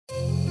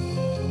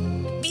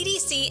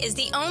BDC is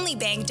the only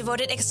bank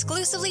devoted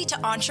exclusively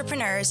to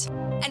entrepreneurs,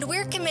 and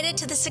we're committed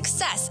to the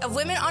success of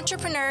women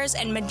entrepreneurs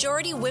and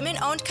majority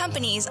women-owned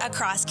companies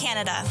across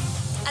Canada.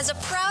 As a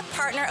proud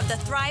partner of the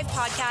Thrive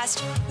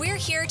podcast, we're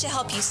here to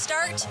help you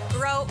start,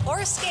 grow,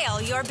 or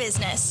scale your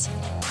business.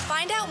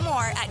 Find out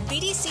more at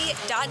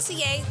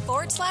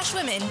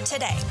bdc.ca/women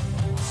today.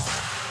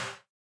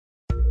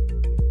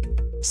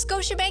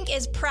 Scotiabank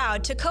is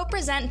proud to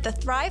co-present the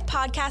Thrive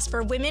podcast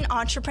for women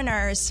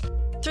entrepreneurs.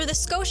 Through the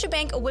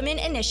Scotiabank Women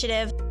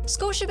Initiative,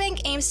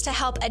 Scotiabank aims to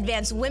help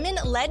advance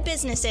women-led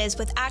businesses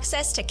with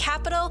access to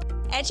capital,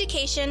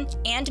 education,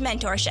 and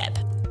mentorship.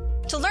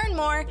 To learn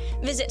more,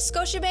 visit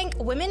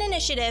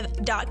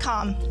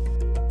scotiabankwomeninitiative.com.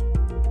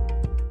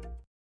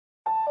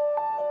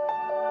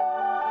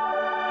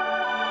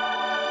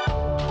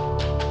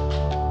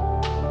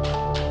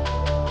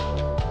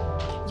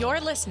 You're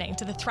listening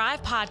to the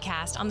Thrive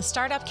Podcast on the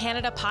Startup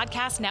Canada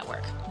Podcast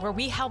Network, where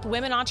we help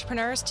women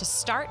entrepreneurs to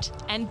start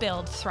and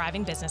build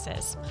thriving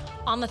businesses.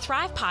 On the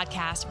Thrive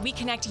Podcast, we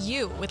connect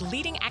you with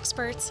leading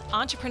experts,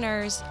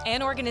 entrepreneurs,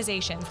 and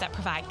organizations that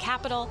provide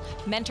capital,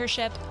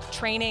 mentorship,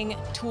 training,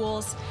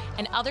 tools,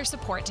 and other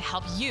support to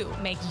help you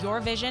make your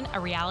vision a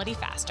reality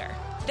faster.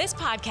 This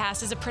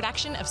podcast is a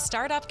production of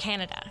Startup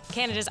Canada,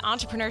 Canada's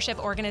entrepreneurship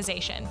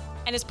organization,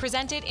 and is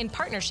presented in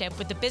partnership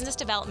with the Business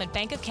Development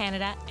Bank of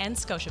Canada and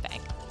Scotiabank.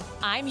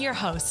 I'm your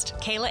host,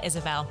 Kayla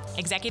Isabel,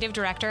 Executive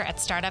Director at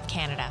Startup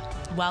Canada.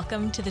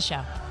 Welcome to the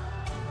show.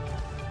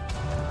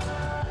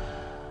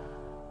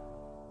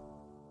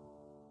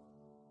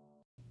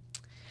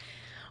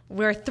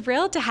 We're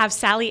thrilled to have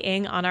Sally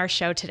Ng on our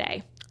show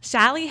today.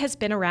 Sally has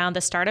been around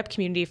the startup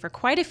community for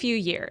quite a few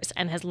years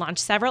and has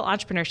launched several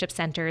entrepreneurship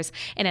centers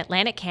in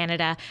Atlantic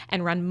Canada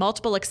and run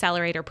multiple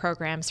accelerator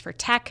programs for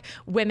tech,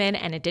 women,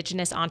 and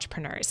Indigenous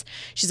entrepreneurs.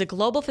 She's a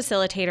global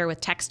facilitator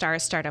with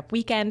Techstars Startup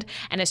Weekend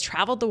and has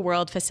traveled the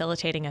world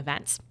facilitating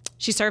events.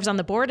 She serves on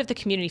the board of the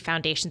Community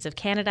Foundations of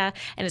Canada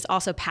and is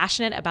also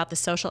passionate about the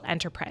social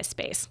enterprise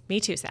space. Me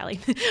too,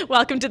 Sally.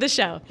 Welcome to the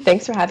show.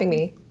 Thanks for having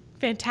me.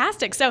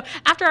 Fantastic. So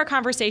after our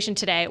conversation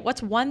today,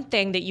 what's one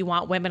thing that you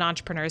want women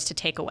entrepreneurs to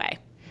take away?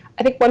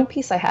 I think one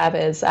piece I have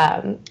is,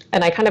 and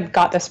I kind of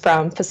got this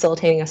from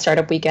facilitating a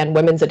Startup Weekend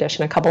Women's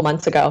Edition a couple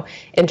months ago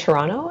in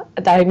Toronto,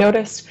 that I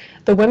noticed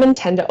the women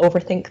tend to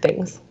overthink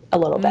things a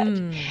little bit.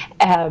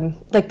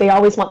 Like they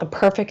always want the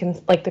perfect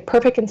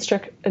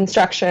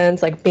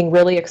instructions, like being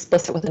really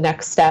explicit with the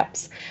next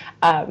steps.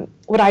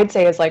 What I'd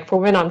say is like for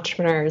women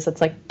entrepreneurs,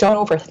 it's like, don't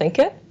overthink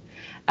it.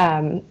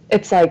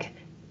 It's like,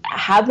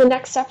 have the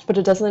next steps, but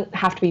it doesn't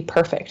have to be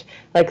perfect.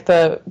 Like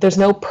there's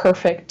no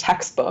perfect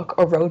textbook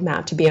or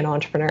roadmap to be an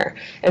entrepreneur.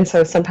 And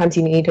so sometimes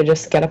you need to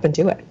just get up and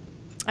do it.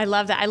 I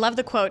love that. I love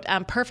the quote,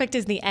 perfect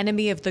is the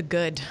enemy of the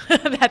good.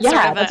 That's sort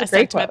of a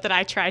sentiment quote that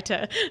I try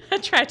to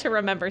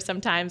remember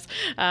sometimes.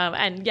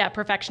 And yeah,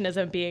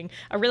 perfectionism being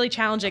a really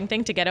challenging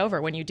thing to get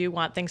over when you do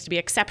want things to be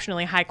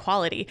exceptionally high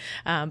quality,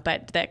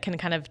 but that can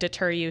kind of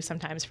deter you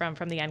sometimes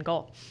from the end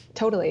goal.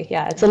 Totally.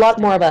 Yeah. It's a lot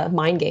more of a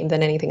mind game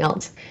than anything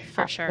else.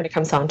 For sure. When it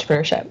comes to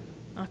entrepreneurship.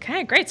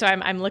 Okay, great. So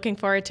I'm looking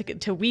forward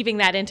to weaving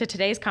that into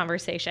today's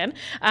conversation.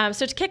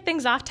 So to kick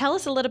things off, tell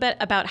us a little bit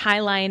about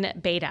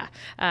Highline Beta.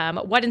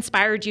 What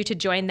inspired you to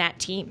join that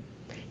team?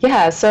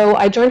 Yeah, so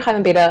I joined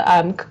Highline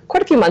Beta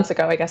quite a few months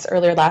ago, I guess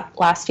earlier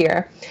last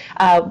year.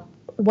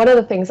 One of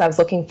the things I was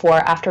looking for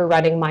after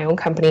running my own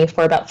company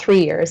for about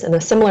 3 years in a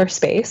similar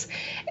space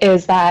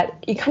is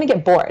that you kind of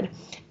get bored.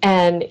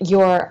 And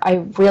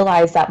I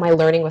realized that my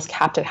learning was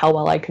capped at how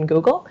well I can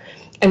Google.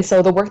 And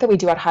so the work that we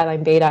do at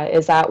Highline Beta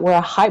is that we're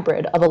a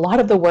hybrid of a lot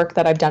of the work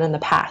that I've done in the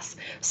past.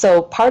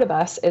 So part of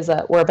us is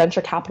we're a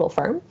venture capital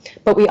firm,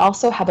 but we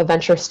also have a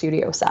venture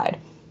studio side,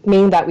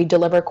 meaning that we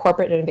deliver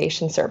corporate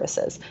innovation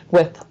services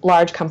with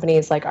large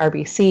companies like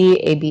RBC,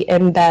 AB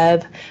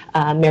InBev,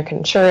 American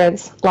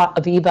Insurance,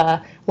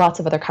 Aviva, lots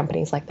of other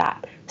companies like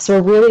that.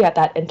 So we're really at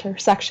that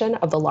intersection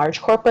of the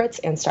large corporates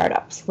and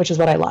startups, which is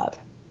what I love.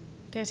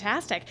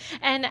 Fantastic.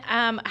 And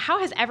how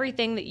has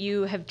everything that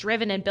you have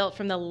driven and built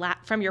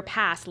from your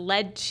past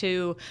led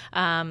to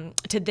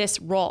this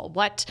role?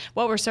 What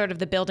were sort of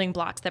the building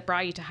blocks that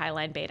brought you to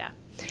Highline Beta?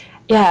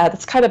 Yeah,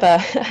 that's kind of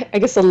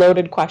a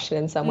loaded question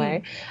in some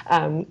way.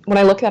 When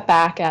I look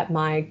back at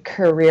my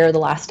career the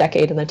last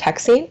decade in the tech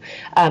scene,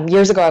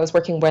 years ago I was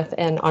working with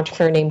an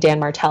entrepreneur named Dan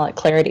Martell at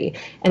Clarity,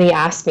 and he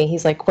asked me,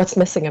 he's like, what's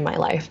missing in my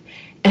life?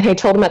 And I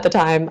told him at the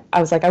time, I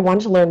was like, I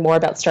wanted to learn more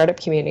about startup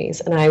communities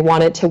and I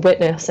wanted to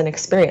witness and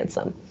experience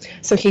them.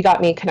 So he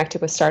got me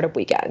connected with Startup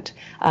Weekend.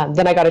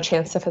 Then I got a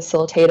chance to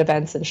facilitate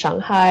events in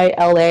Shanghai,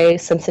 LA,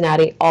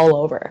 Cincinnati, all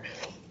over.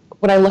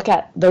 When I look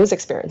at those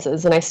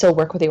experiences, and I still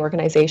work with the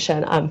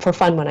organization for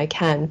fun when I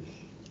can,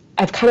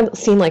 I've kind of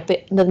seen like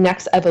the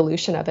next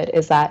evolution of it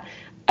is that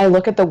I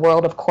look at the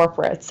world of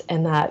corporates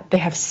and that they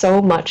have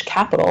so much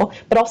capital,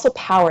 but also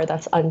power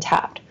that's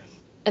untapped.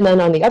 And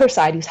then on the other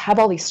side, you have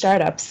all these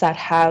startups that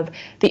have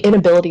the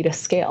inability to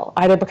scale,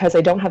 either because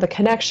they don't have the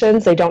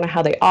connections, they don't know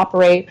how they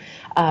operate.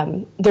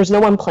 There's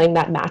no one playing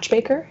that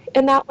matchmaker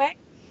in that way.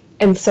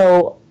 And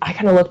so I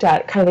kind of looked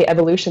at kind of the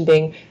evolution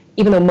being,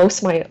 even though most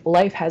of my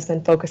life has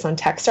been focused on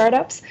tech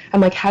startups,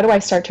 I'm like, how do I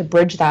start to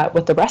bridge that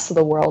with the rest of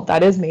the world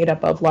that is made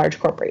up of large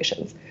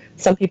corporations?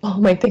 Some people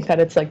might think that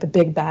it's like the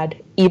big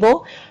bad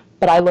evil,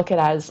 but I look at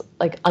it as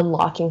like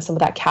unlocking some of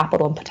that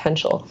capital and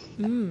potential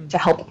to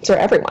help serve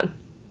everyone.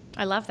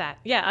 I love that.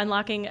 Yeah,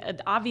 unlocking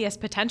obvious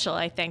potential,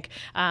 I think,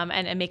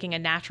 and making a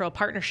natural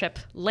partnership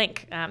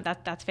link.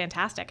 That's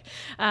fantastic.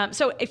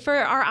 So for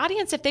our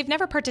audience, if they've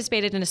never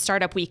participated in a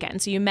startup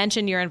weekend, so you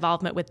mentioned your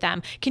involvement with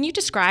them, can you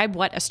describe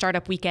what a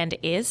startup weekend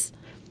is?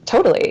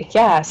 Totally.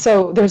 Yeah.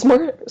 So there's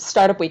more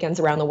startup weekends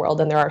around the world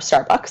than there are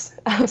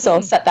Starbucks. So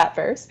I'll set that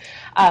first.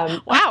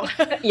 Wow.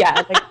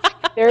 Yeah.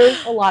 Like,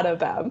 there's a lot of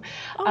them.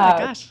 Oh my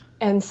gosh.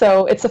 And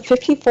so it's a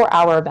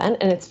 54-hour event,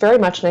 and it's very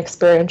much an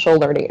experiential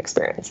learning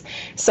experience.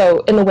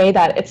 So in the way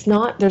that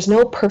there's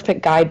no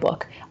perfect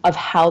guidebook of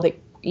how the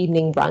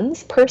evening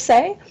runs per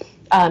se.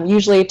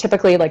 Usually,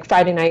 typically, like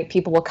Friday night,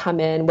 people will come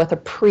in with a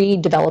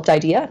pre-developed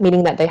idea,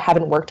 meaning that they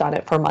haven't worked on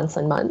it for months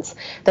and months.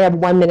 They have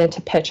 1 minute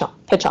to pitch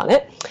on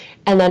it.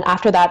 And then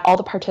after that, all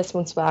the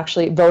participants will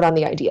actually vote on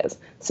the ideas.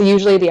 So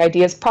usually the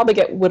ideas probably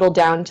get whittled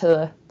down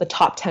to the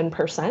top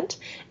 10%,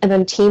 and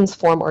then teams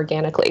form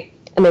organically.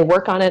 And they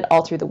work on it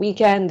all through the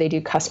weekend. They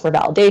do customer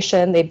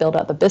validation. They build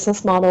out the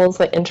business models.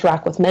 They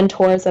interact with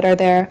mentors that are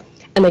there,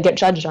 and they get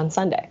judged on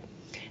Sunday.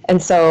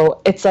 And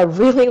so it's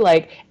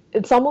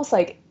it's almost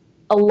like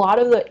a lot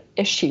of the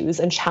issues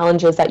and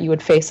challenges that you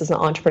would face as an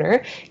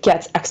entrepreneur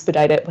gets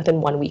expedited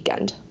within one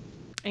weekend.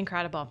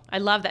 Incredible. I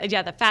love that.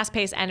 Yeah, the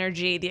fast-paced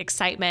energy, the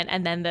excitement,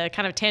 and then the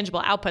kind of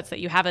tangible outputs that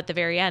you have at the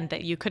very end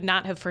that you could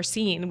not have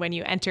foreseen when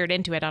you entered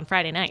into it on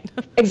Friday night.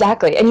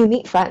 Exactly. And you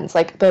meet friends.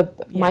 Like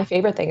my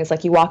favorite thing is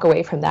like you walk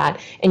away from that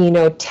and you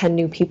know 10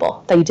 new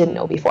people that you didn't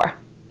know before.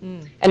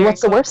 And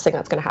what's the worst thing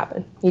that's going to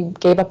happen? You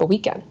gave up a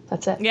weekend.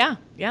 That's it. Yeah.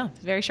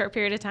 Very short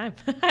period of time.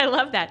 I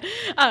love that.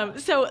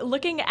 So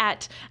looking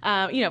at,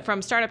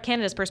 from Startup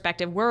Canada's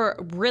perspective, we're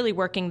really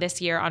working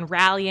this year on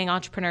rallying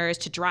entrepreneurs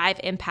to drive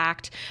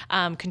impact,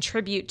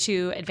 contribute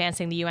to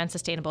advancing the UN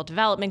Sustainable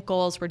Development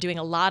Goals. We're doing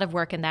a lot of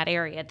work in that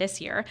area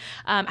this year.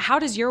 How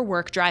does your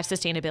work drive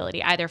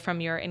sustainability, either from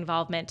your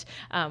involvement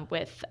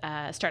with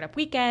Startup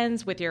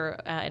Weekends, with your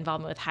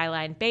involvement with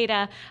Highline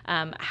Beta?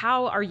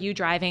 How are you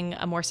driving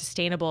a more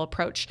sustainable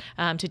approach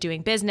to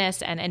doing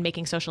business and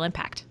making social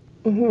impact?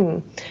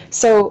 Mm-hmm.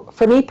 So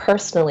for me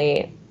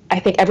personally, I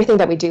think everything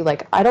that we do,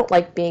 like, I don't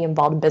like being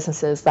involved in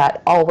businesses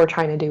that all we're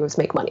trying to do is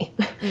make money.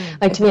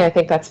 Like, to me, I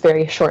think that's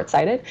very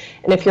short-sighted.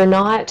 And if you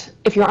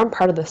aren't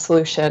part of the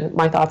solution,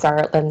 my thoughts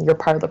are then you're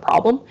part of the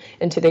problem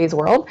in today's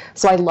world.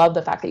 So I love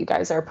the fact that you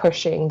guys are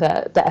pushing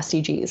the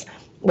SDGs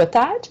with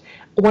that.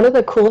 One of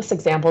the coolest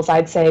examples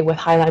I'd say with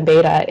Highline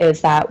Beta is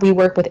that we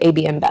work with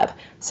AB InBev.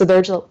 So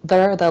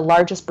they're the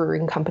largest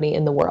brewing company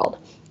in the world.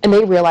 And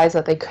they realized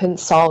that they couldn't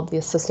solve the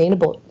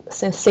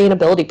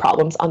sustainability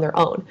problems on their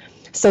own.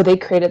 So they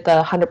created the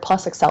 100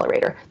 Plus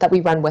Accelerator that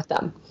we run with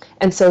them.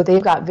 And so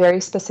they've got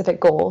very specific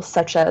goals,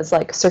 such as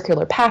like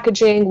circular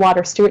packaging,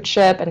 water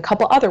stewardship, and a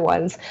couple other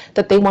ones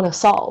that they want to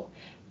solve.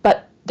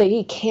 But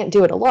they can't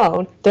do it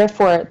alone.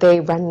 Therefore,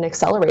 they run an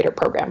accelerator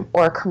program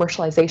or a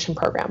commercialization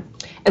program.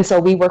 And so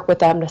we work with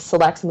them to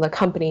select some of the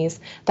companies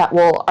that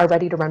are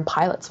ready to run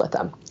pilots with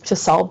them to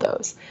solve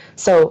those.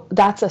 So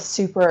that's a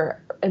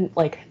super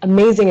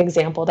amazing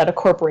example that a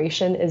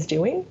corporation is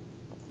doing.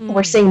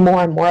 We're seeing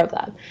more and more of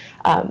that.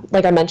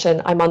 Like I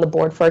mentioned, I'm on the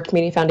board for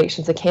Community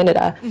Foundations of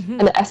Canada,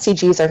 and the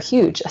SDGs are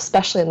huge,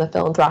 especially in the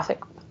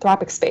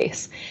philanthropic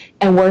space.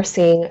 And we're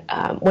seeing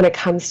when it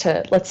comes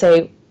to, let's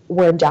say,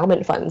 where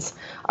endowment funds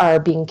are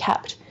being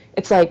kept.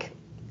 It's like,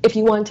 if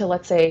you want to,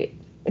 let's say,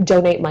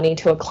 donate money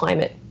to a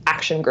climate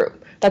action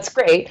group, that's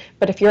great.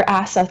 But if your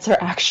assets are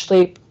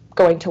actually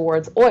going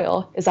towards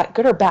oil, is that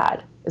good or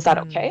bad? Is that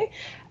okay?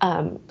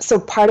 So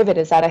part of it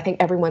is that I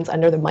think everyone's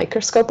under the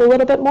microscope a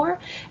little bit more.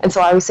 And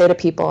so I always say to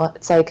people,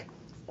 it's like,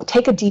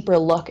 take a deeper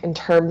look in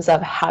terms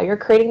of how you're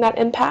creating that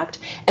impact.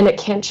 And it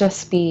can't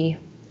just be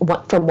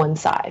from one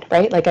side,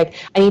 right? Like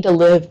I need to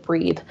live,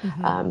 breathe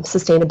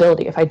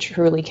sustainability if I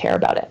truly care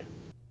about it.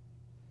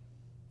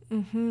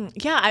 Mm-hmm.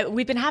 Yeah,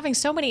 we've been having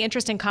so many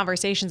interesting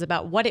conversations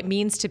about what it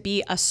means to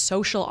be a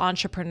social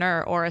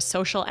entrepreneur or a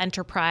social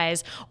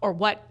enterprise, or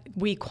what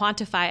we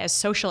quantify as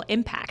social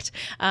impact.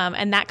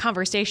 And that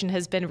conversation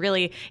has been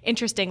really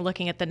interesting,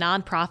 looking at the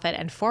nonprofit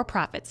and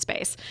for-profit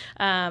space.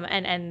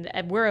 And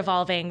we're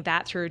evolving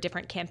that through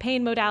different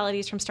campaign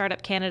modalities from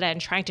Startup Canada and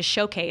trying to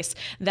showcase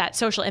that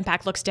social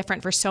impact looks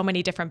different for so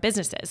many different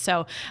businesses.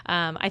 So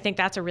I think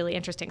that's a really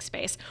interesting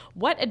space.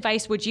 What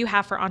advice would you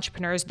have for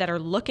entrepreneurs that are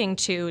looking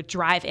to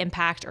drive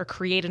impact or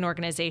create an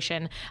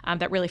organization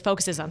that really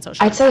focuses on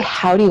social impact? I'd say,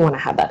 how do you want to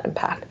have that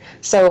impact?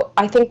 So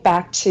I think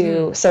back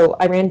to, so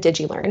I ran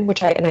DigiLearn,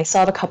 I still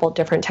have a couple of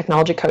different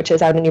technology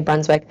coaches out in New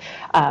Brunswick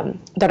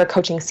that are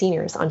coaching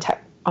seniors on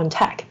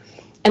tech.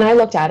 And I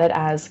looked at it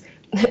as,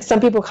 some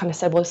people kind of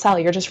said, well,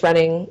 Sally, you're just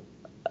running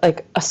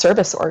like a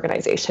service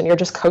organization. You're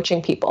just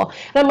coaching people.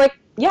 And I'm like,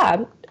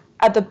 yeah,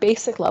 at the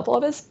basic level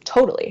of it,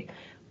 totally.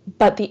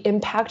 But the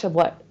impact of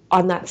what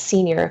on that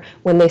senior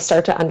when they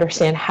start to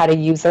understand how to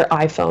use their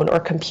iPhone or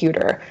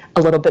computer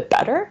a little bit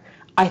better,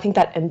 I think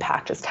that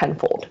impact is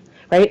tenfold,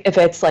 right? If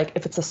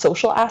it's a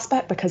social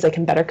aspect because they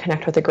can better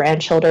connect with the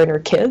grandchildren or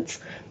kids,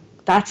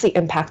 that's the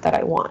impact that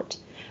I want,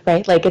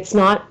 right? Like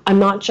I'm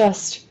not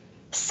just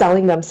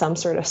selling them some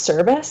sort of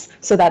service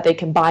so that they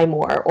can buy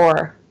more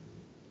or,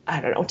 I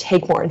don't know,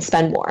 take more and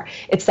spend more.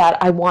 It's that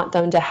I want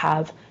them to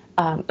have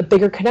a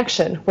bigger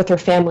connection with their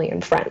family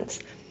and friends.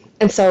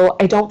 And so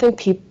I don't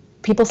think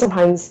people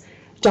sometimes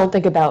don't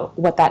think about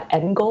what that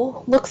end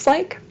goal looks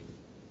like.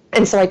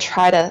 And so I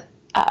try to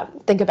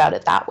think about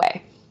it that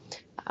way.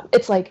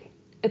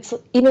 It's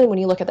even when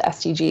you look at the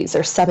SDGs,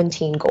 there's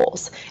 17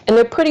 goals, and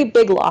they're pretty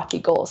big, lofty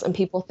goals, and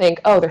people think,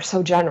 oh, they're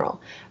so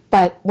general.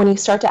 But when you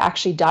start to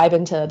actually dive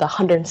into the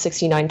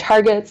 169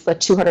 targets, the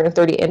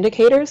 230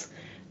 indicators,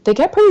 they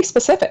get pretty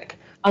specific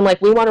on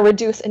like, we want to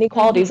reduce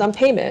inequalities on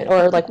payment,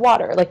 or like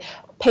water, like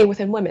pay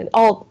within women,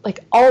 all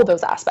of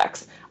those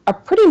aspects are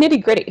pretty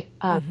nitty gritty.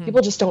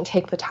 People just don't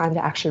take the time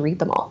to actually read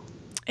them all.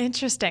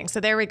 Interesting. So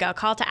there we go.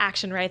 Call to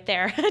action right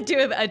there.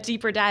 Do a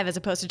deeper dive as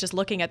opposed to just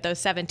looking at those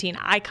 17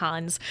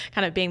 icons,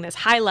 kind of being this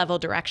high level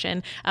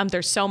direction.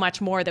 There's so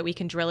much more that we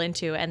can drill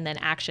into, and then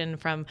action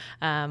from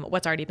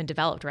what's already been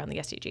developed around the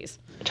SDGs.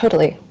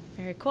 Totally.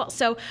 Very cool.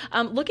 So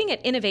looking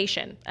at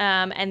innovation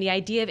and the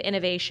idea of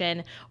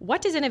innovation,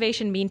 what does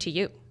innovation mean to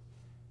you?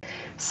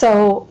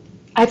 So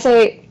I'd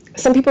say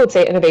some people would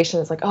say innovation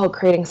is like, oh,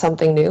 creating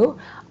something new.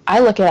 I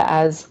look at it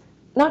as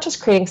not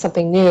just creating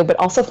something new, but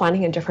also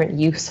finding a different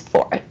use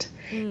for it.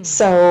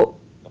 So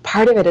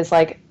part of it is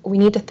like, we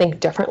need to think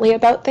differently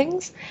about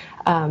things.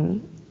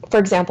 For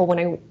example,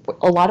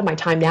 a lot of my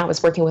time now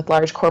is working with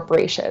large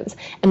corporations,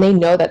 and they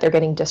know that they're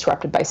getting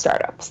disrupted by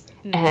startups.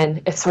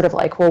 And it's sort of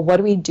like, well, what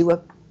do we do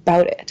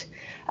about it?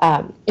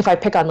 If I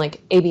pick on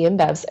like AB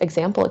InBev's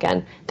example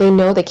again, they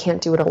know they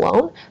can't do it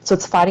alone. So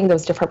it's finding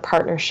those different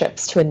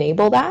partnerships to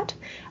enable that,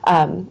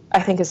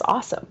 I think is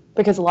awesome,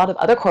 because a lot of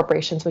other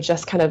corporations would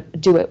just kind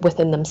of do it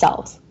within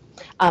themselves.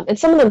 And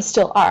some of them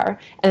still are,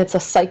 and it's a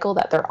cycle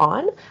that they're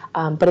on,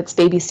 but it's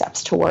baby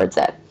steps towards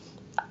it.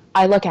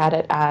 I look at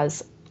it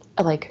as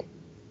like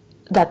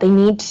that they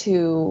need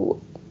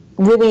to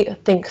really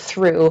think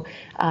through,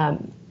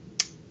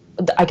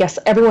 I guess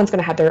everyone's going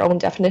to have their own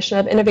definition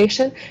of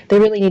innovation. They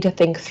really need to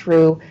think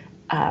through,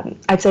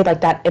 I'd say,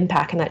 like that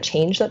impact and that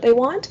change that they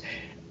want.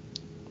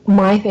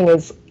 My thing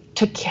is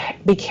to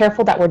be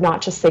careful that we're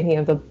not just thinking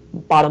of the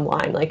bottom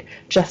line, like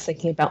just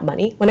thinking about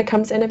money when it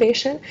comes to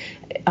innovation,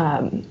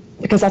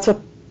 because that's what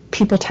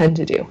people tend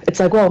to do. It's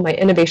like, well, my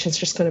innovation is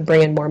just going to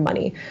bring in more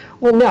money.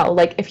 Well, no,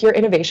 like if your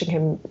innovation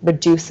can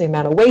reduce the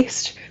amount of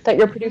waste that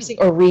you're producing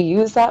or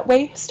reuse that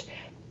waste,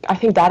 I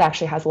think that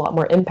actually has a lot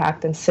more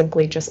impact than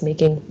simply just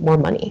making more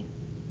money.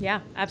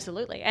 Yeah,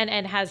 absolutely.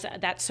 And has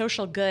that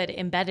social good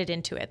embedded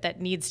into it that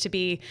needs to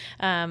be,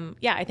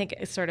 I think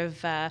it's sort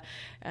of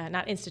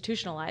not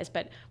institutionalized,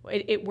 but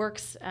it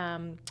works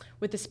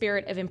with the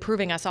spirit of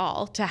improving us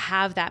all to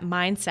have that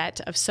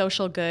mindset of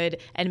social good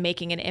and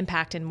making an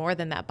impact in more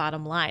than that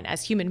bottom line.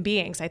 As human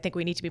beings, I think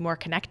we need to be more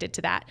connected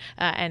to that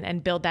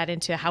and build that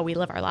into how we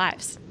live our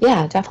lives.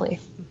 Yeah, definitely.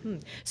 Mm-hmm.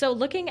 So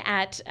looking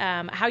at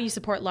how you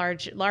support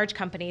large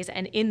companies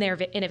and in their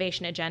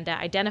innovation agenda,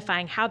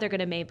 identifying how they're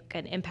going to make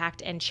an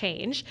impact and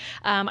change.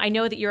 I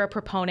know that you're a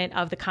proponent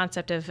of the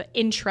concept of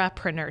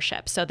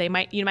intrapreneurship. So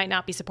you might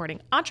not be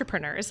supporting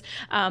entrepreneurs,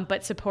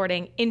 but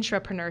supporting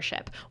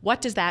intrapreneurship. What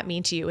does that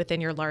mean to you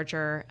within your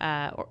larger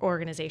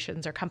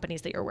organizations or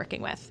companies that you're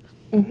working with?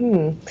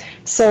 Mm-hmm.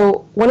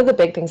 So one of the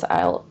big things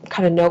I'll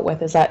kind of note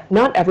with is that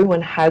not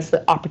everyone has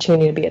the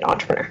opportunity to be an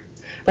entrepreneur,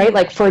 right?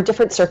 Like for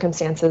different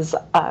circumstances,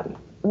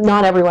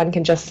 not everyone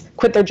can just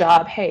quit their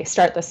job, hey,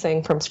 start this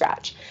thing from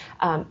scratch.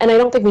 And I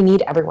don't think we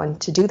need everyone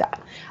to do that.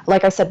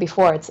 Like I said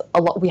before, it's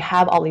a lot, we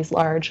have all these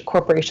large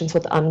corporations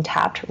with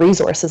untapped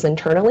resources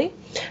internally.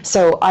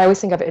 So I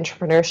always think of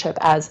entrepreneurship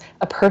as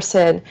a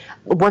person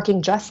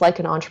working just like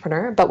an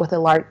entrepreneur, but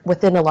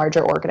within a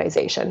larger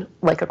organization,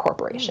 like a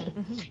corporation.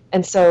 Mm-hmm.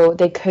 And so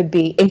they could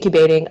be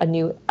incubating a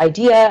new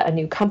idea, a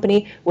new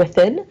company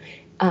within.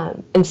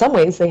 In some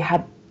ways, they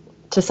have,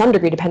 to some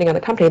degree, depending on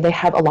the company, they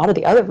have a lot of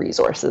the other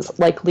resources,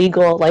 like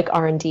legal, like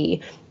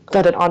R&D,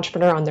 that an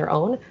entrepreneur on their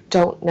own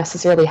don't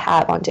necessarily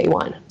have on day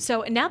one.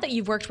 So now that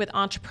you've worked with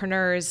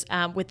entrepreneurs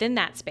within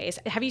that space,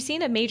 have you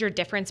seen a major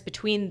difference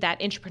between that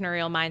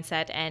entrepreneurial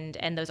mindset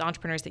and those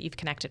entrepreneurs that you've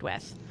connected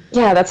with?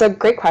 Yeah, that's a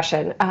great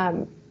question.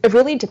 It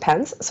really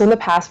depends. So in the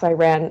past, I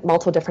ran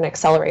multiple different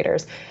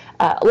accelerators.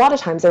 A lot of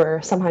times they were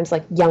sometimes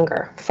like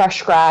younger,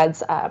 fresh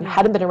grads,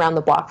 hadn't been around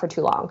the block for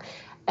too long.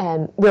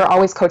 And we're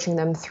always coaching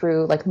them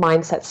through like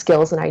mindset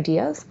skills and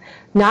ideas.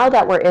 Now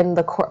that we're in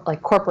the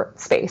corporate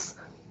space,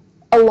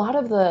 a lot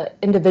of the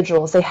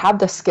individuals, they have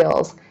the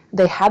skills,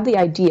 they have the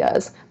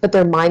ideas, but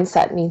their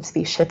mindset needs to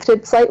be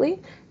shifted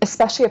slightly,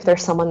 especially if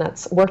there's someone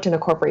that's worked in a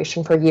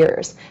corporation for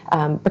years,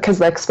 because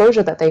the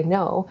exposure that they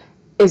know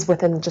is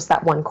within just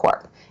that one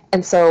corp.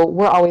 And so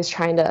we're always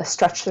trying to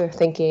stretch their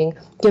thinking,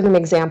 give them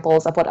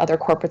examples of what other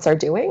corporates are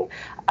doing,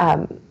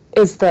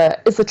 is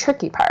the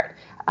tricky part.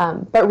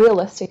 But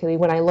realistically,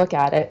 when I look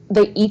at it,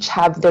 they each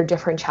have their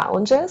different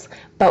challenges,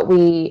 but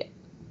we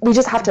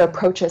just have to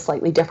approach it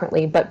slightly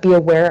differently, but be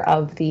aware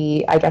of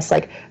the, I guess,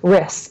 like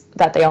risks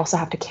that they also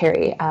have to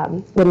carry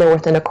when they're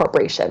within a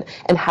corporation,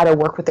 and how to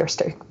work with their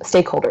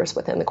stakeholders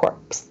within the corps.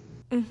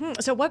 Mm-hmm.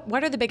 So what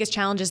are the biggest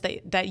challenges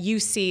that you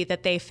see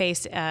that they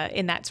face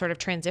in that sort of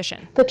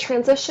transition? The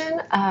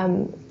transition,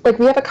 like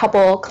we have a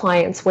couple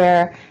clients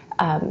where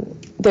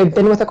they've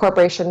been with a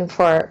corporation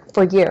for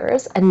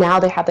years, and now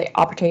they have the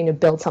opportunity to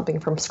build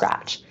something from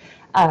scratch.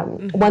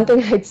 One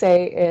thing I'd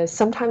say is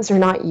sometimes they're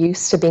not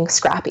used to being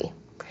scrappy.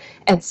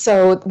 And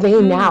so they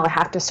now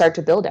have to start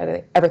to build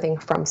everything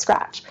from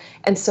scratch.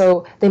 And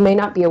so they may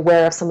not be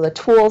aware of some of the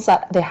tools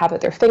that they have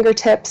at their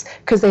fingertips,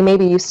 because they may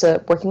be used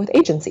to working with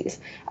agencies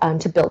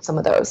to build some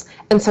of those.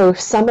 And so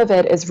some of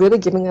it is really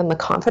giving them the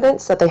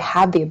confidence that they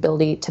have the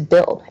ability to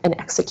build and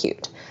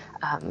execute.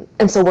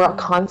 And so we're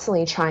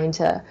constantly trying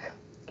to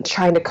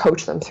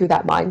coach them through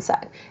that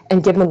mindset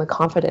and give them the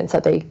confidence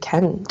that they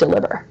can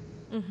deliver.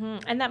 Mm-hmm.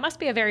 And that must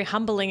be a very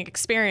humbling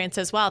experience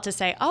as well, to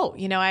say, oh,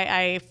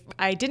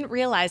 I didn't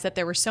realize that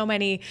there were so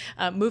many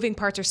moving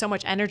parts, or so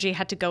much energy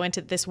had to go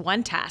into this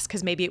one task,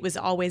 because maybe it was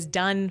always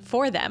done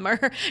for them, or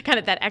kind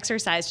of that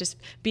exercise, just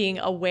being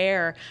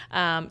aware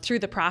through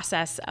the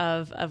process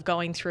of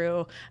going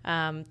through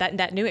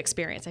that new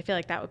experience. I feel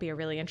like that would be a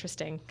really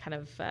interesting kind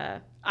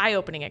of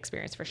eye-opening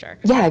experience for sure.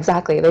 Yeah,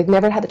 exactly. They've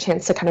never had the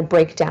chance to kind of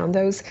break down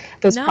those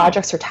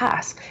projects or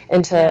tasks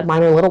into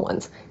minor little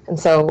ones. And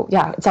so,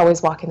 yeah, it's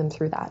always walking them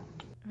through that.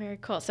 Very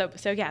cool. So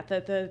yeah,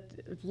 the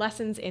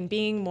lessons in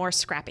being more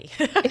scrappy,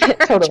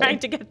 Totally. Trying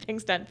to get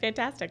things done.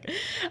 Fantastic.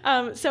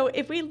 So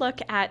if we look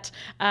at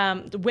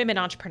women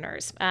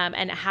entrepreneurs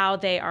and how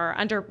they are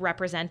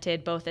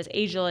underrepresented, both as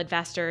angel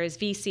investors,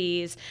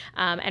 VCs,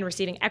 and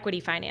receiving equity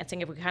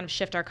financing, if we kind of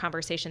shift our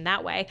conversation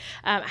that way,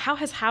 how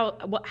is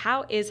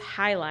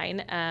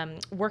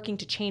Highline working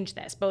to change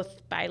this,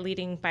 both by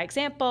leading by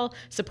example,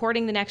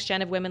 supporting the next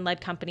gen of women-led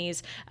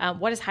companies?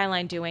 What is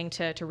Highline doing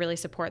to really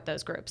support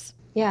those groups?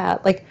 Yeah,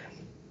 like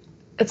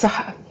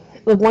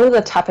one of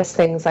the toughest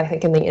things I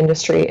think in the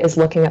industry is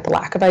looking at the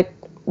lack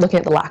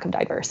of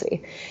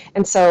diversity.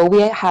 And so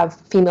we have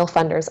female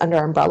funders under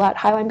our umbrella at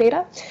Highline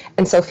Beta.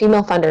 And so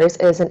Female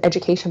Funders is an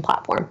education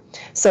platform.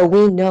 So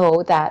we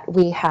know that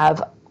we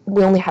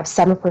only have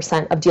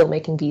 7% of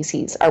deal-making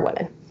VCs are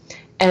women.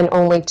 And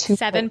only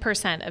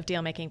 7% of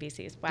deal-making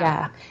VCs. Wow.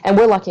 Yeah, and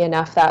we're lucky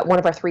enough that one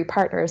of our 3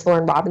 partners,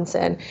 Lauren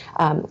Robinson,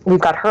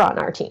 we've got her on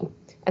our team.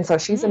 And so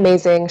she's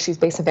amazing. She's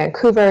based in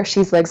Vancouver.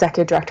 She's the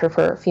executive director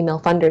for Female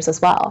Funders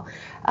as well.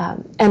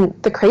 And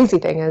the crazy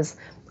thing is,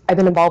 I've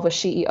been involved with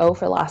SheEO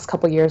for the last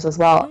couple of years as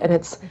well. And I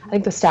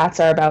think the stats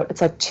are it's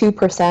like 2%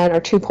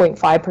 or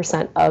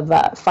 2.5%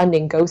 of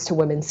funding goes to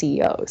women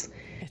CEOs.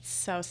 It's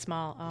so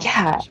small. Oh,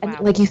 yeah. Gosh, wow. And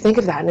like you think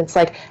of that and it's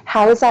like,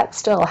 how is that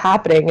still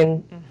happening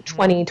in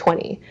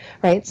 2020,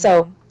 right?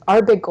 So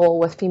our big goal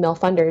with Female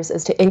Funders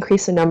is to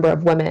increase the number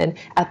of women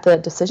at the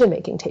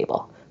decision-making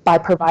table by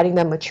providing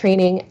them with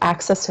training,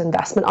 access to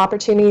investment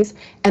opportunities,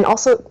 and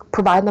also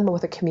provide them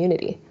with a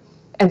community.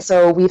 And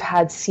so we've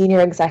had senior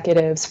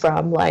executives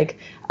from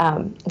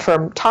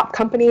from top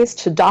companies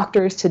to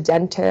doctors to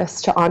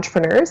dentists to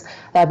entrepreneurs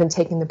that have been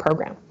taking the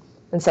program.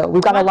 And so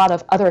we've got a lot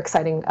of other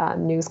exciting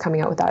news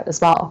coming out with that as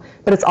well.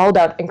 But it's all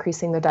about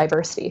increasing the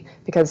diversity,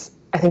 because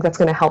I think that's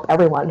going to help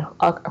everyone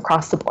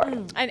across the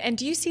board. And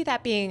do you see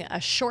that being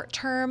a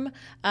short-term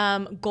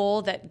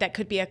goal that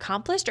could be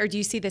accomplished, or do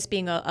you see this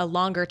being a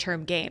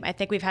longer-term game? I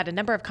think we've had a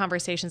number of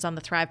conversations on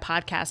the Thrive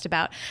podcast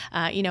about,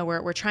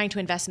 we're trying to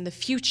invest in the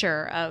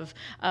future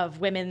of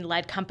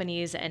women-led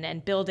companies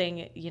and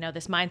building,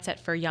 this mindset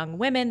for young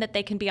women that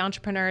they can be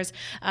entrepreneurs.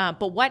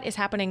 But what is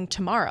happening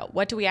tomorrow?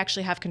 What do we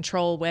actually have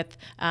control with,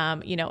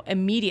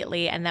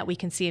 immediately, and that we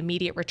can see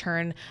immediate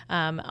return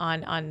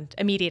on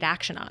immediate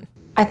action on?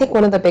 I think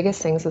one of the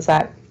biggest things is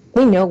that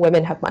we know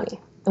women have money,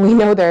 and we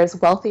know there's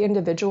wealthy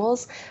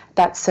individuals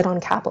that sit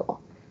on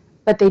capital,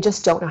 but they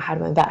just don't know how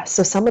to invest.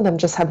 So some of them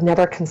just have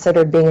never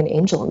considered being an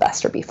angel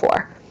investor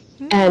before.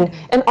 And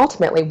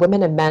ultimately,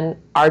 women and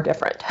men are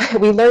different.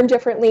 We learn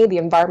differently. The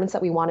environments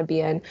that we want to be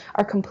in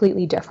are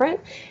completely different.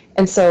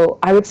 And so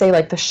I would say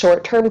the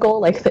short-term goal,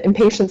 the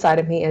impatient side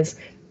of me is,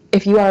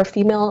 if you are a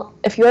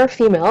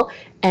female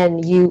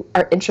and you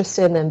are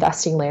interested in the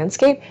investing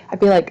landscape,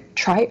 I'd be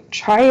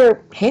try your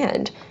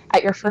hand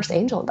at your first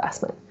angel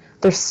investment.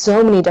 There's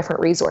so many different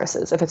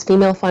resources, if it's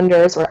Female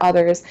Funders or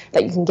others,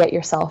 that you can get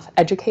yourself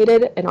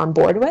educated and on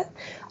board with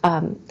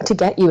to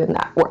get you in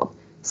that world.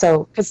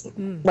 So, because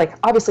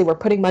obviously we're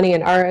putting money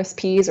in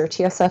RSPs or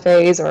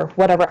TSFAs or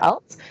whatever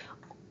else.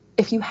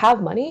 If you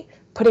have money,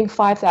 putting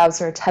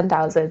 $5,000 or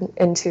 $10,000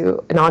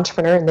 into an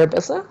entrepreneur in their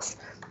business,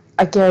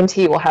 I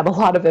guarantee will have a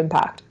lot of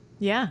impact.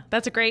 Yeah,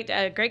 that's a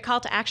great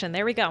call to action.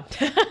 There we go.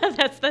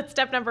 That's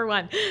step number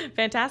one.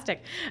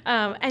 Fantastic.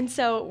 And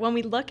so when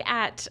we look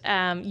at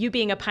you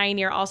being a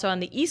pioneer also on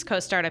the East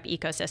Coast startup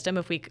ecosystem,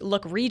 if we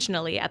look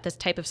regionally at this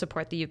type of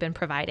support that you've been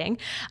providing,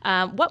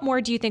 what more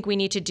do you think we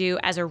need to do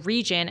as a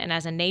region and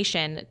as a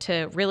nation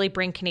to really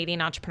bring Canadian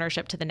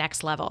entrepreneurship to the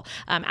next level?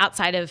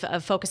 Outside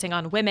of focusing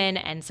on women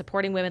and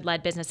supporting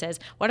women-led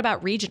businesses, what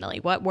about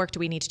regionally? What work do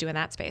we need to do in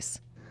that space?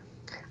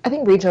 I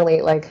think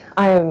regionally,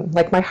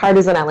 my heart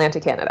is in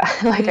Atlantic Canada.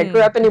 I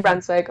grew up in New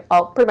Brunswick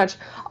pretty much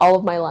all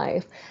of my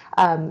life.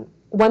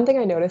 One thing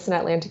I noticed in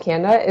Atlantic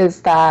Canada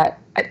is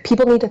that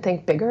people need to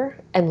think bigger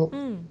and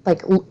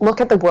look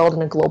at the world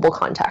in a global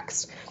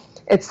context.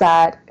 It's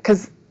that,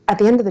 because at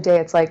the end of the day,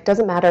 it's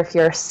doesn't matter if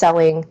you're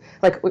selling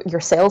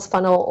your sales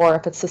funnel or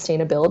if it's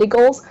sustainability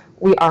goals,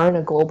 we are in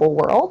a global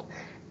world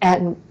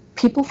and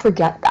people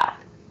forget that.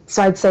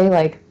 So I'd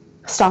say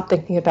stop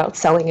thinking about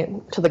selling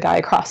it to the guy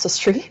across the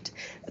street,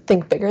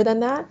 think bigger than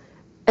that,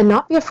 and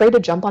not be afraid to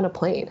jump on a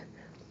plane.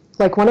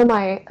 One of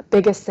my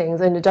biggest things,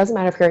 and it doesn't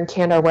matter if you're in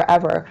Canada or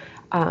wherever,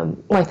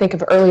 when I think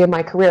of early in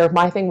my career,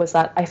 my thing was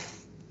that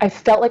I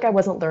felt like I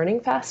wasn't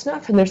learning fast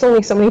enough, and there's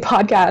only so many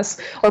podcasts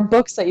or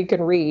books that you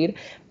can read.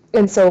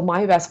 And so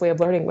my best way of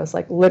learning was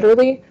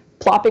literally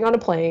plopping on a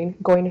plane,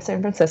 going to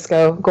San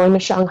Francisco, going to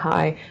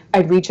Shanghai.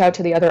 I'd reach out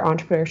to the other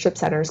entrepreneurship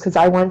centers because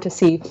I wanted to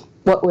see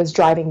what was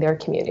driving their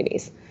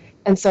communities.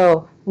 And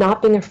so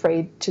not being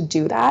afraid to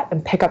do that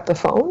and pick up the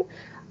phone.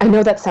 I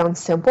know that sounds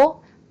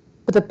simple,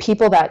 but the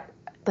people that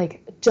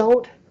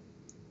don't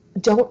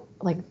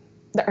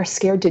that are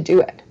scared to do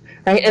it,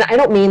 right? And I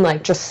don't mean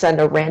just send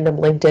a random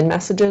LinkedIn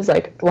messages.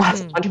 Lots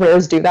of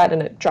entrepreneurs do that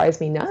and it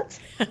drives me nuts.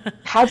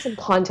 Have some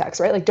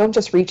context, right? Don't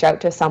just reach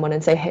out to someone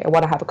and say, hey, I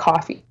want to have a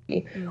coffee.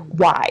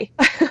 Why?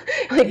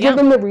 Give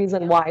them the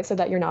reason why so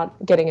that you're not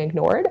getting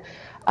ignored.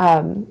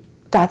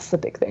 That's the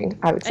big thing,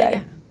 I would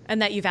say.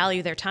 And that you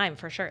value their time,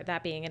 for sure.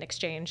 That being an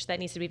exchange that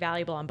needs to be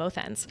valuable on both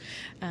ends.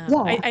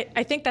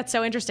 I think that's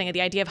so interesting. The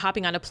idea of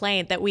hopping on a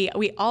plane, that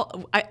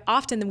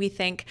often we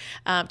think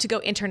to go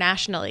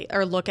internationally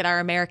or look at our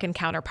American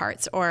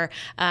counterparts, or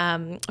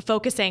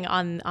focusing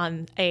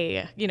on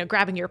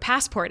grabbing your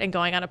passport and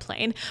going on a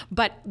plane.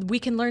 But we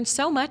can learn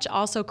so much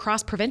also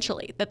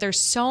cross-provincially. That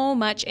there's so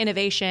much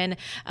innovation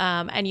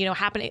and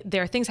happening.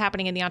 There are things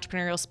happening in the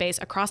entrepreneurial space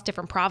across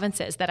different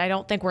provinces that I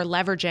don't think we're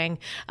leveraging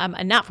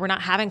enough. We're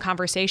not having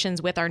conversations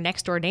with our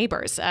next door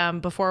neighbors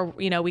before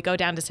we go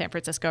down to San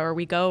Francisco or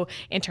we go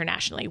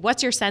internationally.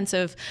 What's your sense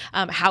of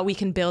how we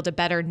can build a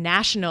better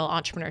national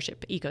entrepreneurship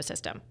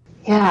ecosystem?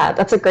 Yeah,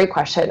 that's a great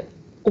question.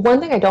 One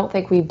thing I don't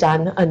think we've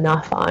done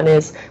enough on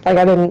is I've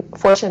been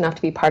fortunate enough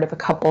to be part of a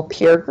couple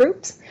peer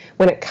groups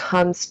when it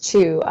comes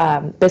to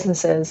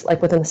businesses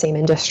within the same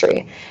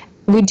industry.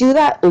 We do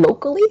that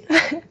locally.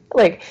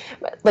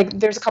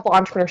 There's a couple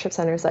entrepreneurship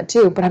centers that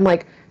do, but I'm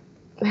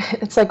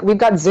it's we've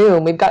got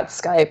Zoom, we've got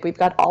Skype, we've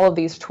got all of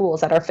these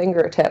tools at our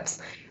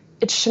fingertips.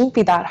 It shouldn't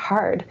be that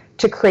hard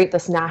to create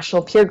this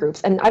national peer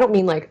groups. And I don't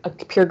mean a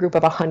peer group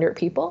of 100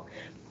 people,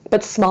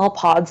 but small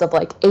pods of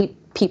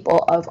 8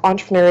 people of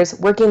entrepreneurs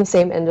working in the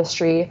same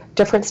industry,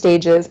 different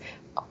stages.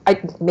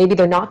 Maybe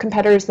they're not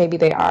competitors, maybe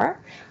they are,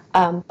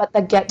 but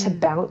that get to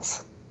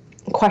bounce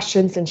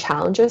questions and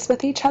challenges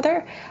with each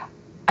other.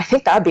 I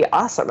think that would be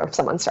awesome if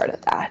someone started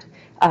that.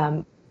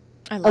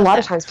 A lot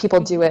of times people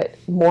do it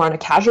more on a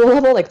casual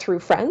level, through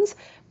friends,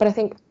 but I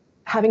think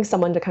having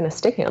someone to kind of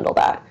stick handle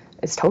that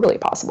is totally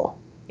possible.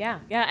 Yeah.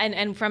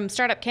 And from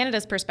Startup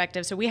Canada's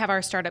perspective, so we have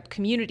our Startup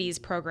Communities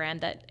program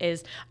that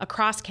is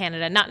across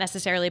Canada, not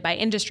necessarily by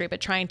industry,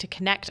 but trying to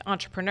connect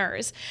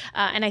entrepreneurs.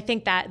 And I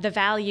think that the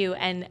value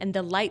and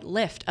the light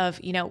lift of,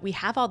 we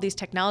have all these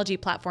technology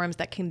platforms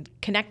that can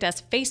connect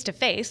us face to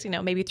face,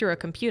 maybe through a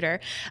computer,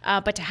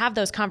 but to have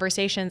those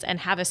conversations and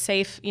have a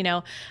safe,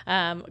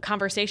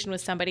 conversation with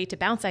somebody to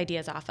bounce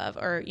ideas off of,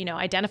 or,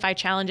 identify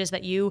challenges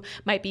that you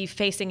might be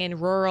facing in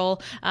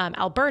rural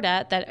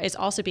Alberta that is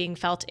also being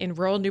felt in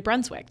rural New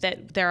Brunswick.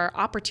 That there are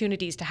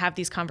opportunities to have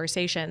these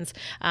conversations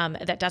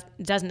that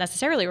doesn't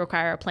necessarily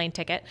require a plane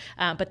ticket,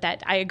 but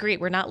that I agree,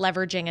 we're not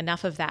leveraging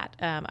enough of that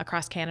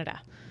across Canada.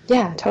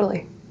 Yeah,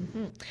 totally.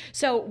 Mm-hmm.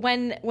 So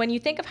when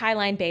you think of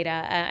Highline Beta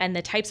and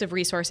the types of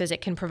resources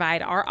it can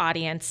provide our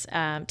audience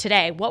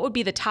today, what would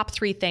be the top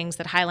 3 things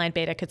that Highline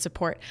Beta could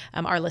support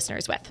our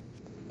listeners with?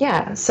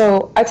 Yeah,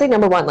 so I'd say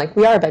number one,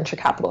 we are a venture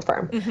capital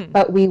firm,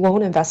 but we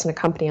won't invest in a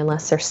company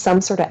unless there's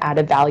some sort of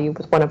added value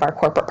with one of our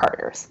corporate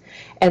partners.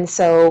 And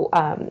so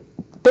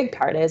big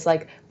part is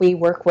we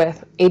work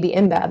with AB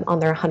InBev on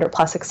their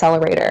 100+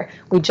 accelerator.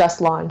 We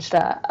just launched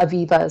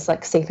Aviva's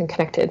Safe and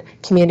Connected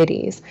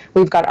Communities.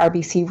 We've got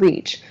RBC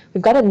Reach.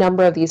 We've got a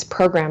number of these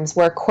programs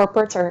where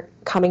corporates are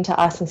coming to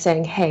us and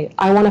saying, hey,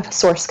 I want to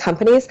source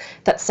companies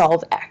that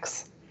solve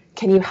X.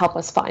 Can you help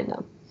us find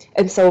them?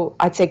 And so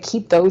I'd say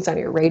keep those on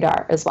your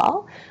radar as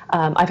well.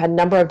 I've had a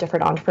number of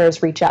different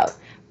entrepreneurs reach out,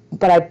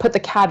 but I'd put the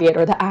caveat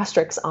or the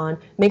asterisk on,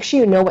 make sure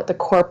you know what the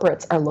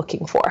corporates are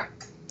looking for,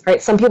 right?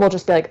 Some people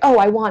just be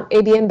I want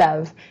AB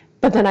InBev,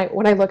 but then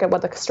when I look at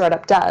what the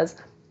startup does,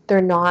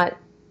 they're not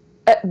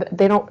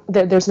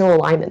there's no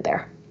alignment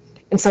there.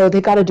 And so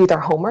they've got to do their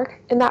homework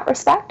in that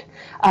respect.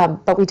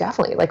 But we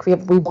definitely,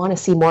 we want to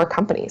see more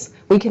companies.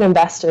 We can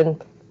invest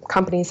in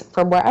companies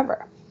from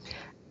wherever.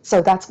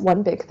 So that's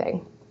one big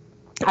thing,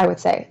 I would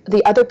say.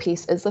 The other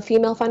piece is the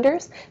female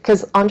funders,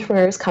 because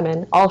entrepreneurs come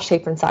in all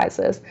shapes and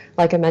sizes.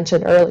 Like I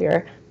mentioned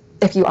earlier,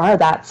 if you are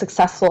that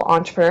successful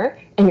entrepreneur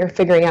and you're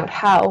figuring out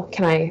how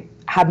can I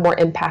have more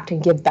impact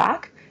and give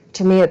back,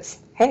 to me it's,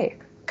 hey,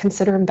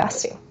 consider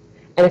investing.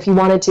 And if you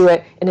want to do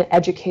it in an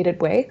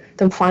educated way,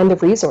 then find the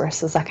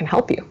resources that can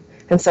help you.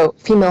 And so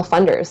female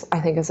funders, I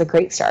think, is a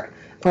great start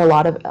for a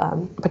lot of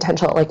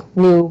potential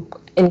new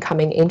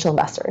incoming angel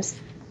investors.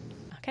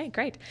 Okay,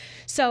 great.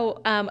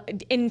 So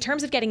in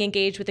terms of getting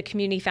engaged with the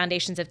Community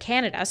Foundations of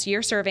Canada, so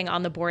you're serving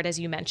on the board, as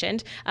you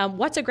mentioned,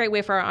 what's a great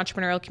way for our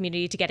entrepreneurial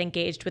community to get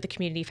engaged with the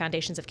Community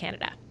Foundations of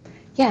Canada?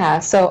 Yeah,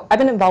 so I've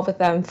been involved with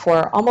them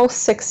for almost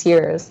 6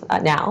 years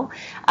now.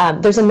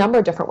 There's a number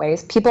of different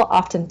ways. People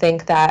often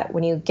think that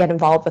when you get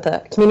involved with a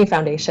community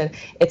foundation,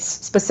 it's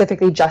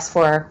specifically just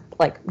for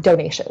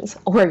donations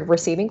or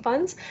receiving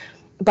funds.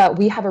 But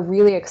we have a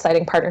really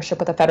exciting partnership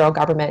with the federal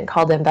government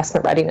called the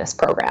Investment Readiness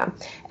Program.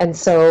 And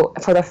so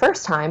for the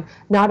first time,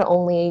 not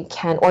only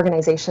can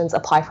organizations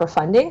apply for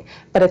funding,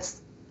 but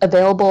it's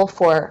available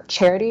for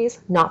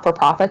charities,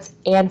 not-for-profits,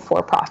 and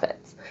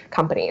for-profits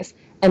companies.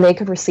 And they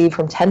could receive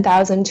from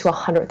 $10,000 to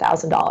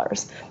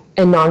 $100,000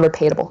 in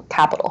non-repayable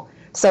capital.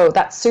 So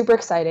that's super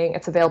exciting.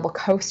 It's available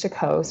coast to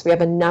coast. We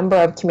have a number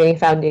of community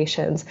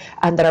foundations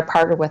that are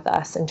partnered with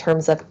us in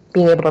terms of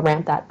being able to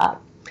ramp that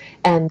up.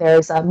 And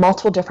there's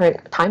multiple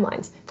different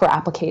timelines for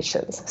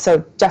applications. So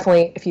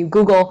definitely, if you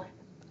Google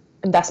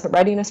Investment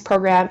Readiness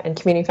Program and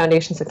Community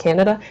Foundations of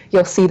Canada,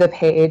 you'll see the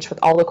page with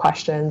all the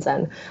questions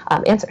and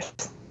answers.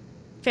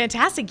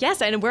 Fantastic.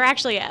 Yes. And we're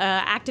actually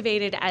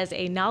activated as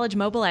a knowledge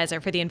mobilizer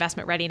for the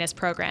Investment Readiness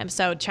Program.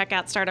 So check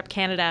out Startup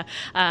Canada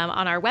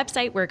on our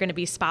website. We're going to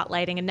be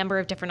spotlighting a number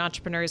of different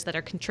entrepreneurs that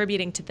are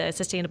contributing to the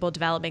Sustainable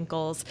Development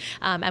Goals.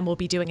 And we'll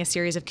be doing a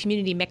series of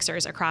community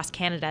mixers across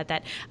Canada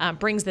that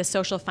brings this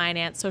social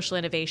finance, social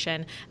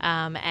innovation,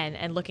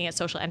 and looking at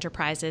social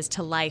enterprises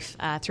to life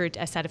through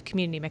a set of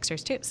community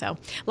mixers too. So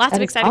lots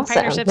of exciting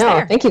partnerships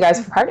there. Thank you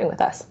guys for partnering with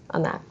us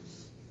on that.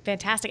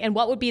 Fantastic. And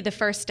what would be the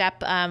first step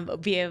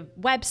via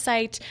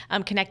website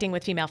connecting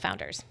with female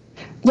founders?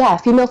 Yeah,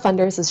 female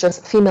funders is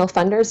just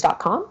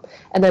femalefunders.com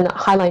and then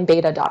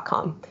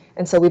highlinebeta.com.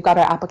 And so we've got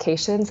our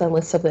applications and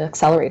lists of the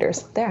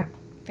accelerators there.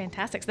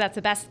 Fantastic. So that's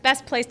the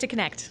best place to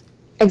connect.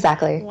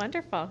 Exactly.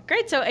 Wonderful.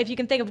 Great. So if you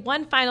can think of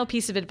one final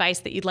piece of advice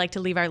that you'd like to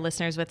leave our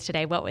listeners with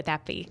today, what would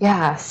that be?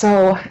 Yeah,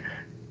 so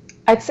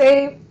I'd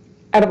say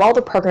out of all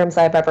the programs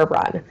I've ever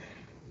run,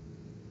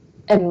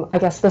 and I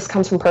guess this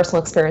comes from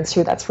personal experience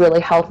too, that's really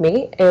helped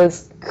me,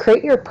 is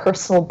create your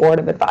personal board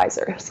of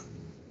advisors.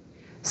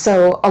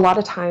 So a lot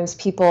of times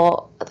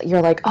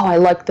you're like, oh, I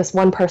like this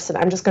one person.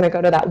 I'm just going to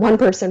go to that one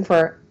person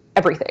for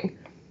everything.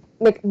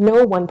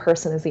 No one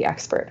person is the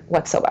expert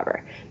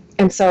whatsoever.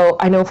 And so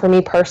I know for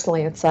me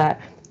personally, it's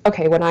that,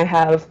 okay, when I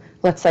have,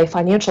 let's say,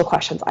 financial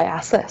questions, I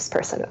ask this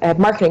person. I have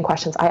marketing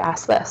questions, I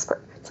ask this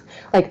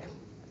person.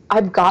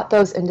 I've got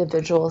those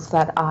individuals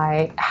that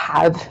I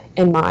have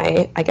in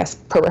my, I guess,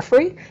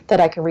 periphery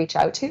that I can reach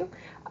out to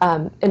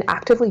and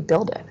actively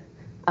build it.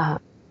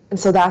 And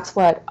so that's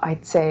what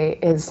I'd say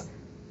is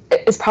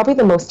probably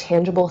the most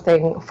tangible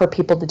thing for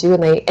people to do.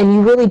 And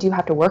you really do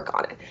have to work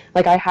on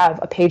it. I have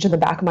a page in the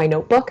back of my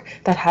notebook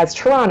that has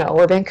Toronto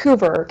or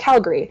Vancouver or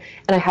Calgary,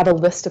 and I have a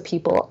list of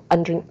people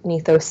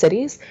underneath those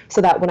cities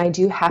so that when I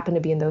do happen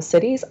to be in those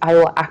cities, I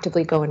will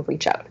actively go and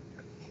reach out.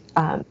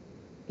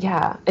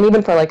 Yeah, and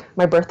even for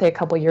my birthday a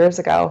couple years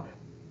ago,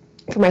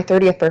 for my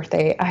 30th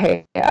birthday,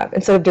 I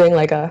instead of doing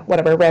a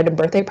random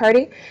birthday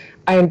party,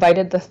 I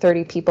invited the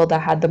 30 people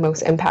that had the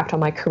most impact on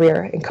my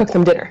career and cooked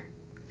them dinner.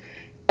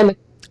 And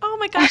oh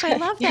my gosh, I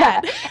love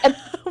that! And,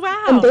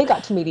 wow. And they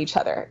got to meet each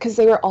other because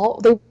they were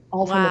all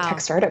wow. From the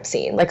tech startup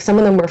scene. Some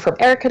of them were from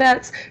Air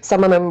Cadets,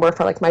 some of them were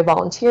for my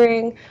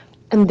volunteering,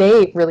 and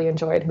they really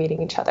enjoyed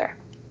meeting each other.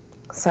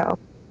 So,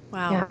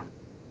 wow. Yeah.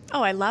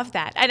 Oh, I love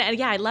that. And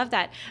yeah, I love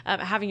that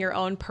having your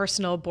own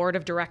personal board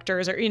of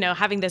directors or,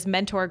 having this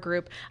mentor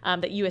group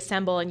that you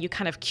assemble and you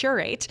kind of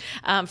curate.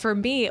 For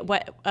me,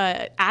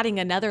 adding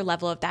another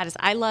level of that is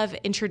I love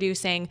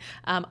introducing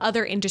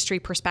other industry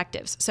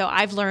perspectives. So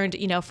I've learned,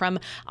 from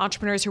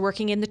entrepreneurs who are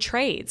working in the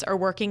trades or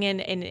working in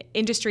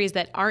industries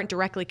that aren't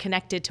directly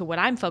connected to what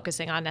I'm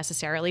focusing on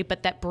necessarily,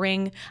 but that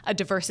bring a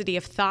diversity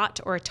of thought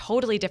or a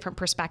totally different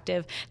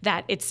perspective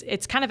that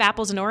it's kind of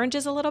apples and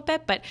oranges a little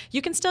bit, but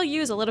you can still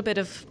use a little bit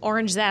of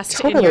orange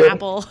zest in your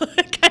apple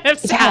kind of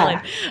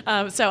salad.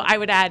 Yeah. So I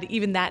would add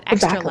even that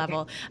extra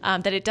level,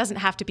 that it doesn't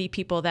have to be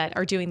people that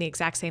are doing the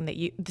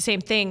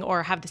same thing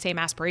or have the same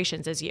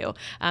aspirations as you.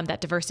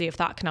 That diversity of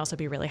thought can also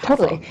be really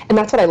helpful. Totally. And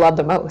that's what I love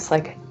the most.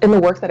 In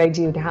the work that I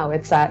do now,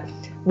 it's that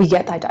we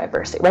get that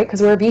diversity, right?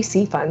 Because we're a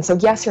VC fund. So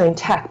yes, you're in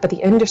tech, but the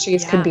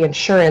industries could be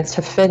insurance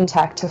to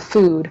fintech to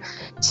food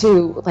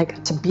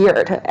to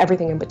beer to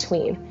everything in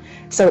between.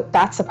 So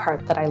that's the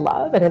part that I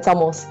love. And it's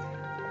almost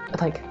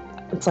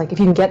it's like, if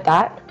you can get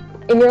that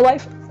in your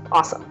life,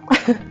 awesome.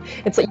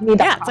 It's like you need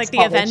that. Yeah, it's like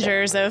the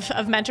Avengers of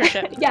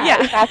mentorship.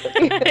 Yeah,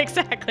 exactly.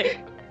 Exactly.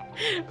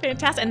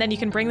 Fantastic. And then you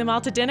can bring them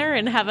all to dinner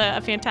and have a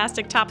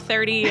fantastic top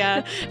 30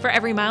 for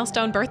every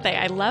milestone birthday.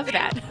 I love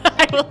that.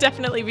 I will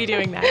definitely be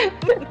doing that.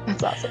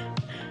 That's awesome.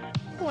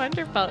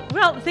 Wonderful.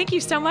 Well, thank you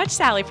so much,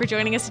 Sally, for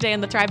joining us today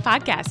on the Thrive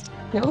Podcast.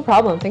 No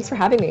problem. Thanks for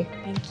having me.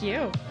 Thank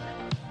you.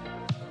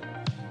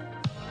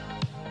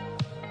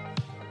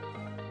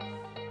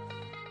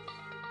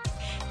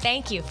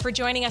 Thank you for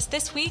joining us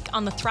this week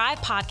on the Thrive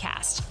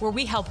Podcast, where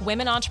we help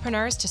women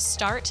entrepreneurs to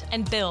start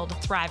and build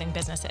thriving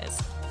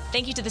businesses.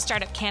 Thank you to the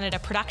Startup Canada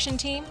production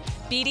team,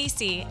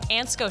 BDC,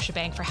 and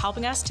Scotiabank for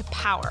helping us to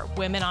power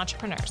women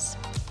entrepreneurs.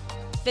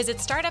 Visit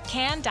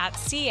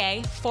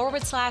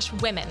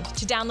startupcan.ca/women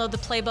to download the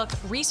playbook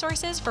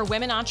Resources for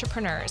Women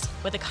Entrepreneurs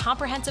with a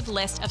comprehensive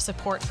list of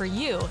support for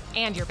you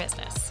and your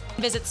business.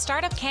 Visit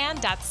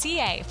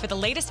startupcan.ca for the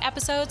latest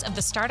episodes of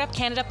the Startup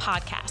Canada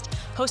podcast,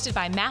 hosted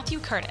by Matthew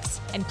Curtis,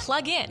 and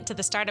plug in to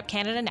the Startup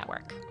Canada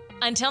network.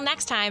 Until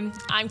next time,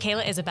 I'm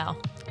Kayla Isabel.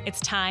 It's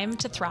time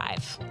to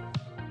thrive.